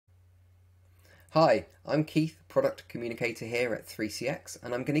Hi, I'm Keith, Product Communicator here at 3CX,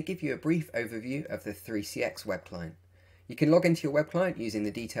 and I'm going to give you a brief overview of the 3CX web client. You can log into your web client using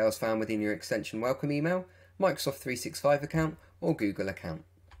the details found within your extension welcome email, Microsoft 365 account, or Google account.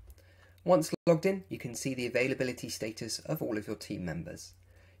 Once logged in, you can see the availability status of all of your team members.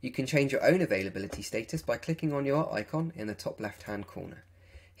 You can change your own availability status by clicking on your icon in the top left-hand corner.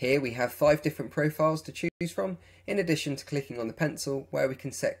 Here we have 5 different profiles to choose from, in addition to clicking on the pencil where we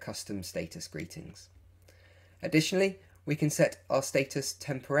can set custom status greetings. Additionally, we can set our status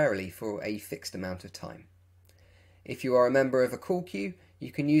temporarily for a fixed amount of time. If you are a member of a call queue,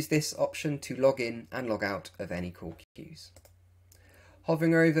 you can use this option to log in and log out of any call queues.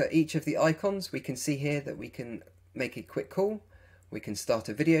 Hovering over each of the icons, we can see here that we can make a quick call, we can start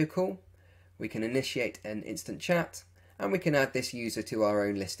a video call, we can initiate an instant chat, and we can add this user to our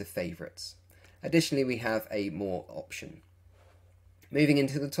own list of favourites. Additionally, we have a More option. Moving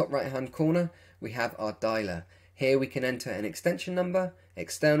into the top right hand corner, we have our dialer. Here we can enter an extension number,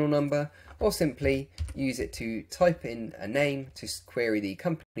 external number, or simply use it to type in a name to query the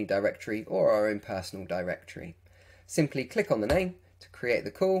company directory or our own personal directory. Simply click on the name to create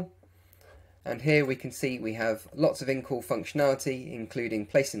the call, and here we can see we have lots of in-call functionality, including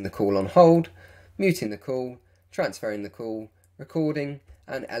placing the call on hold, muting the call, transferring the call, recording,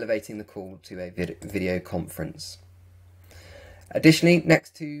 and elevating the call to a video conference. Additionally,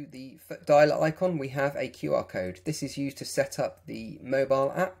 next to the dialer icon, we have a QR code. This is used to set up the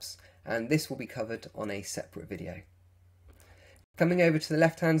mobile apps, and this will be covered on a separate video. Coming over to the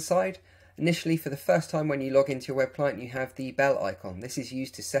left-hand side, initially for the first time when you log into your web client, you have the bell icon. This is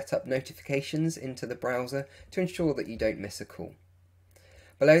used to set up notifications into the browser to ensure that you don't miss a call.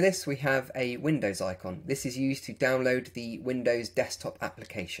 Below this we have a Windows icon. This is used to download the Windows desktop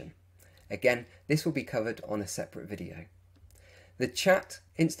application. Again, this will be covered on a separate video. The chat,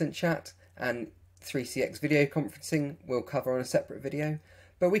 instant chat, and 3CX video conferencing we'll cover on a separate video,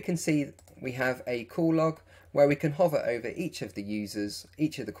 but we can see we have a call log where we can hover over each of the users,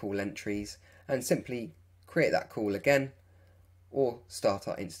 each of the call entries, and simply create that call again or start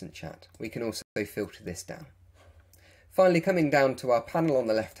our instant chat. We can also filter this down. Finally, coming down to our panel on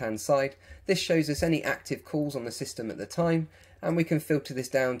the left hand side, this shows us any active calls on the system at the time, and we can filter this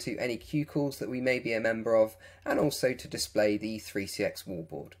down to any queue calls that we may be a member of, and also to display the 3CX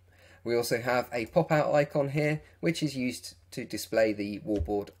wallboard. We also have a pop-out icon here, which is used to display the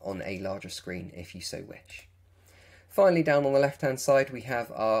wallboard on a larger screen if you so wish. Finally, down on the left hand side we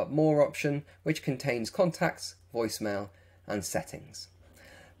have our More option, which contains contacts, voicemail, and settings.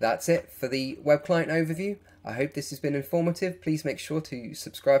 That's it for the web client overview. I hope this has been informative. Please make sure to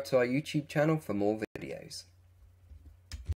subscribe to our YouTube channel for more videos.